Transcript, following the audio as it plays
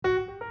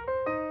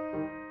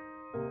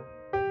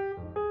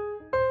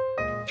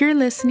You're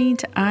listening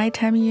to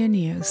iTAMIU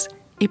News,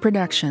 a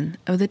production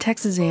of the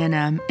Texas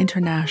A&M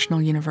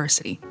International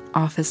University,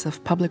 Office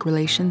of Public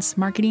Relations,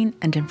 Marketing,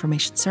 and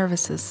Information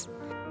Services.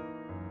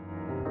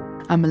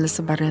 I'm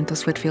Melissa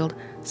Barrientos-Whitfield,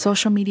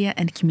 Social Media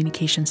and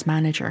Communications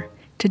Manager.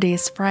 Today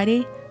is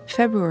Friday,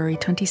 February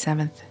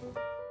 27th.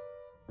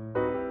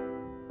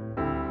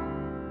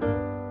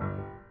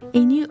 A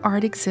new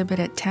art exhibit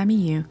at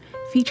TAMIU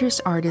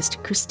features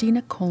artist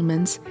Christina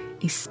Coleman's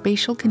A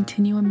Spatial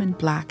Continuum in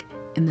Black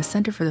in the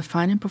Center for the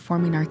Fine and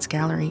Performing Arts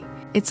Gallery.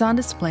 It's on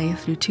display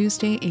through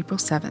Tuesday, April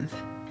 7th.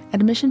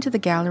 Admission to the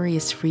gallery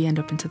is free and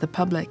open to the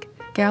public.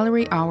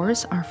 Gallery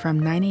hours are from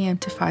 9 a.m.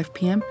 to 5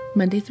 p.m.,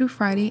 Monday through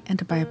Friday,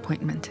 and by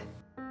appointment.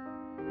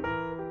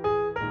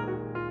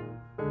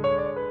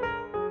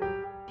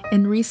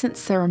 In recent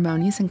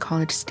ceremonies in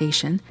College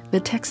Station,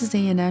 the Texas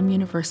A&M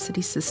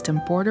University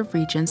System Board of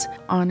Regents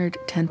honored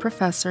 10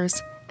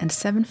 professors and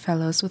 7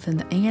 fellows within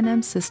the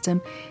A&M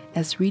system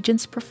as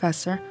Regents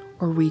Professor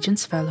or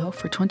Regents Fellow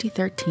for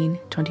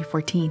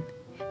 2013-2014.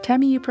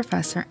 TAMIU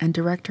Professor and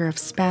Director of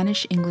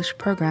Spanish-English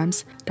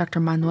Programs, Dr.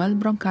 Manuel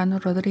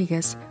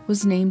Broncano-Rodríguez,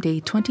 was named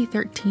a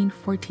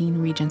 2013-14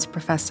 Regents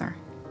Professor.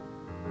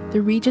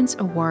 The Regents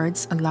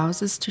Awards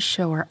allows us to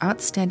show our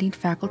outstanding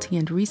faculty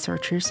and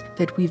researchers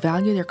that we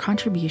value their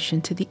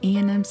contribution to the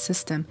A&M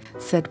system,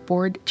 said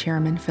Board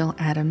Chairman Phil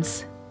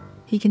Adams.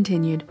 He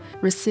continued,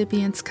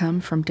 recipients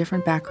come from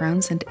different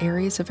backgrounds and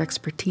areas of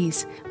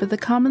expertise, but the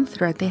common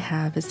thread they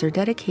have is their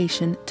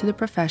dedication to the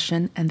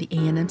profession and the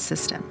A&M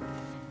system.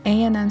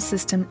 A&M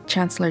System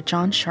Chancellor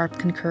John Sharp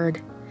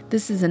concurred.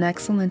 This is an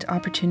excellent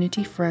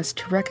opportunity for us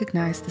to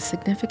recognize the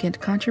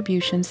significant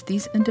contributions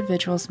these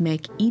individuals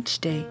make each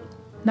day,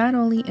 not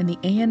only in the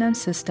A&M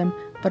system,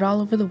 but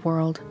all over the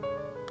world.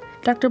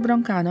 Dr.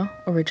 Broncano,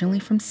 originally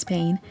from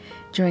Spain,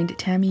 joined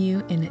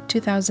TAMIU in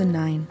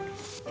 2009.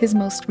 His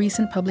most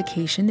recent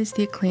publication is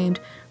the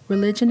acclaimed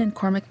Religion and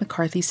Cormac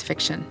McCarthy's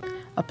Fiction,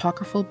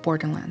 Apocryphal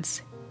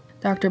Borderlands.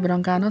 Dr.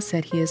 Broncano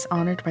said he is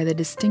honored by the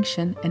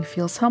distinction and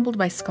feels humbled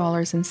by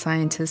scholars and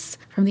scientists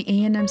from the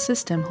A&M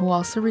system who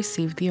also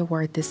received the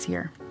award this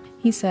year.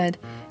 He said,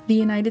 "The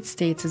United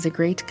States is a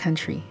great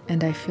country,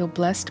 and I feel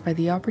blessed by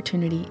the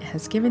opportunity it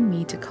has given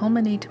me to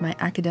culminate my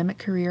academic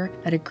career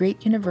at a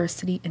great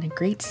university in a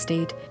great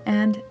state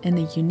and in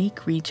a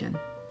unique region.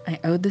 I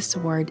owe this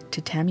award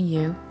to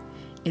TAMIU,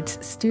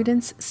 its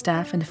students,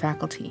 staff, and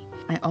faculty.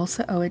 I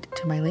also owe it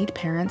to my late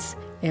parents,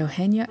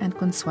 Eugenio and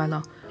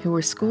Consuelo, who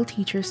were school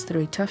teachers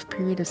through a tough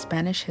period of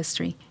Spanish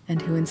history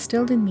and who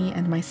instilled in me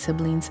and my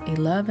siblings a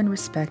love and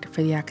respect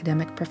for the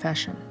academic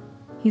profession."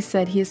 He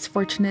said he is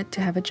fortunate to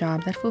have a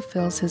job that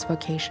fulfills his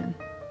vocation.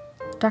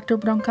 Dr.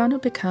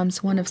 Broncano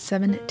becomes one of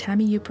 7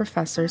 TAMIU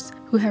professors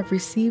who have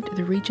received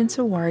the Regents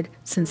Award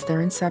since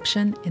their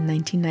inception in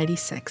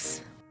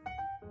 1996.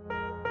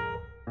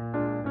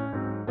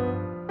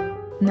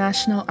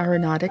 National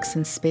Aeronautics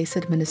and Space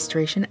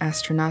Administration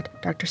astronaut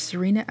Dr.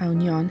 Serena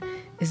Auñón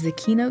is the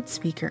keynote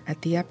speaker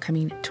at the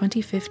upcoming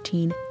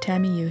 2015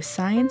 TAMIU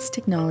Science,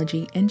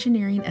 Technology,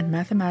 Engineering, and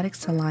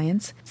Mathematics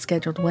Alliance,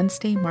 scheduled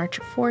Wednesday, March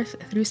 4th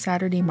through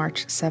Saturday,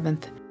 March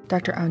 7th.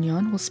 Dr.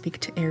 Auñón will speak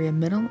to area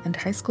middle and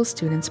high school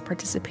students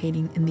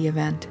participating in the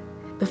event.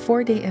 The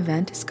 4-day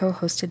event is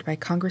co-hosted by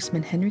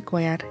Congressman Henry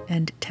Cuellar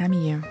and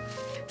TAMIU.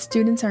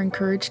 Students are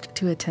encouraged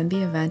to attend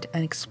the event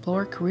and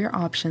explore career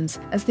options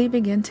as they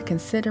begin to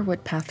consider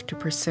what path to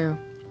pursue.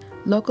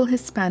 Local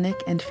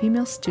Hispanic and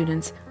female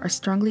students are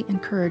strongly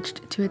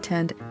encouraged to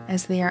attend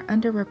as they are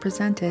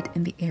underrepresented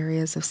in the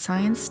areas of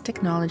science,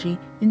 technology,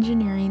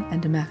 engineering,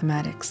 and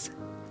mathematics.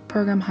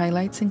 Program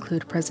highlights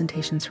include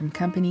presentations from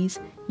companies,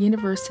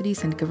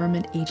 universities, and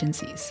government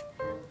agencies.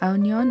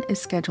 Auñón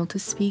is scheduled to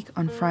speak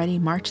on Friday,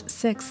 March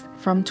 6th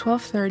from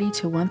 12:30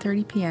 to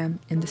 1:30 p.m.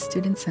 in the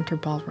Student Center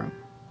Ballroom.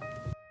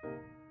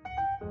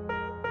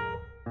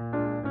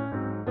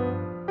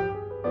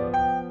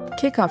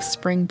 Kick off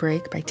spring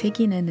break by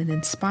taking in an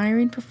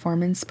inspiring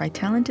performance by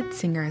talented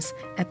singers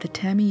at the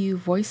TAMIU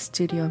Voice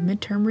Studio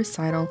Midterm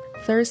Recital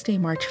Thursday,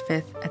 March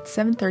 5th at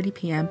 7:30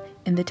 p.m.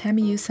 in the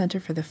TAMIU Center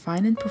for the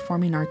Fine and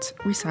Performing Arts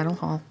Recital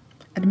Hall.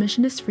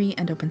 Admission is free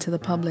and open to the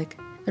public.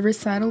 The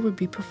recital will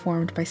be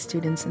performed by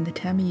students in the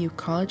TAMIU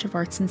College of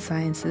Arts and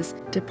Sciences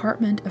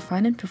Department of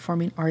Fine and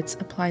Performing Arts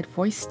Applied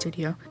Voice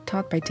Studio,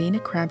 taught by Dana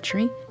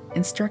Crabtree,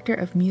 Instructor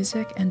of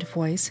Music and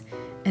Voice,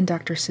 and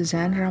Dr.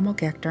 Suzanne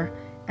Ramo-Gector,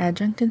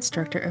 Adjunct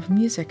Instructor of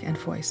Music and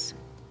Voice.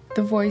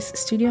 The Voice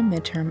Studio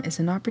Midterm is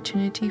an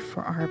opportunity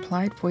for our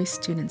applied voice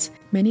students,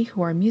 many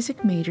who are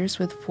music majors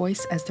with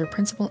voice as their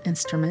principal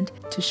instrument,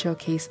 to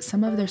showcase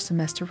some of their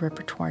semester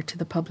repertoire to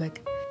the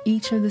public.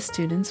 Each of the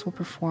students will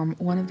perform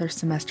one of their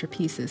semester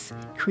pieces,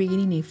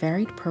 creating a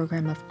varied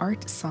program of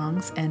art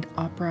songs and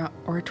opera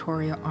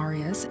oratorio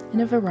arias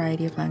in a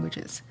variety of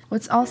languages.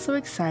 What's also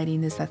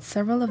exciting is that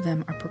several of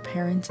them are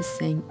preparing to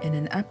sing in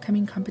an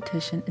upcoming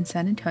competition in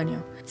San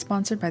Antonio,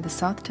 sponsored by the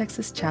South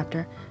Texas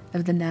chapter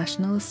of the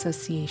National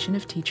Association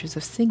of Teachers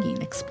of Singing,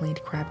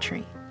 explained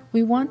Crabtree.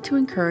 We want to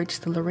encourage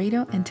the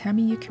Laredo and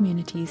TAMIU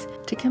communities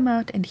to come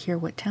out and hear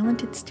what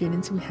talented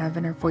students we have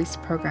in our voice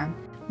program.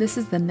 This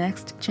is the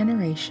next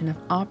generation of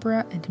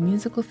opera and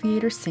musical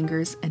theater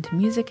singers and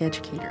music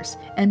educators,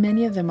 and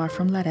many of them are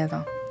from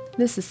Laredo.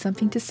 This is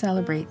something to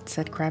celebrate,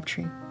 said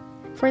Crabtree.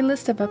 For a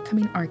list of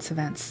upcoming arts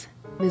events,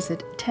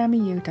 visit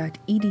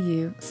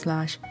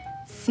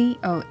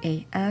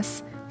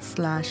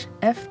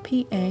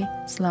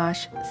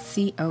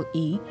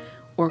tamiu.edu/COAS/FPA/COE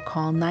or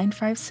call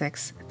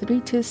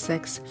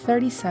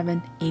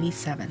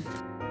 956-326-3787.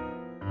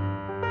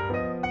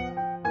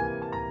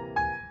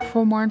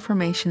 For more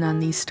information on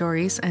these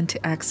stories and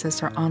to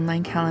access our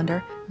online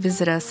calendar,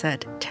 visit us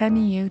at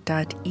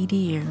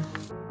tamiu.edu.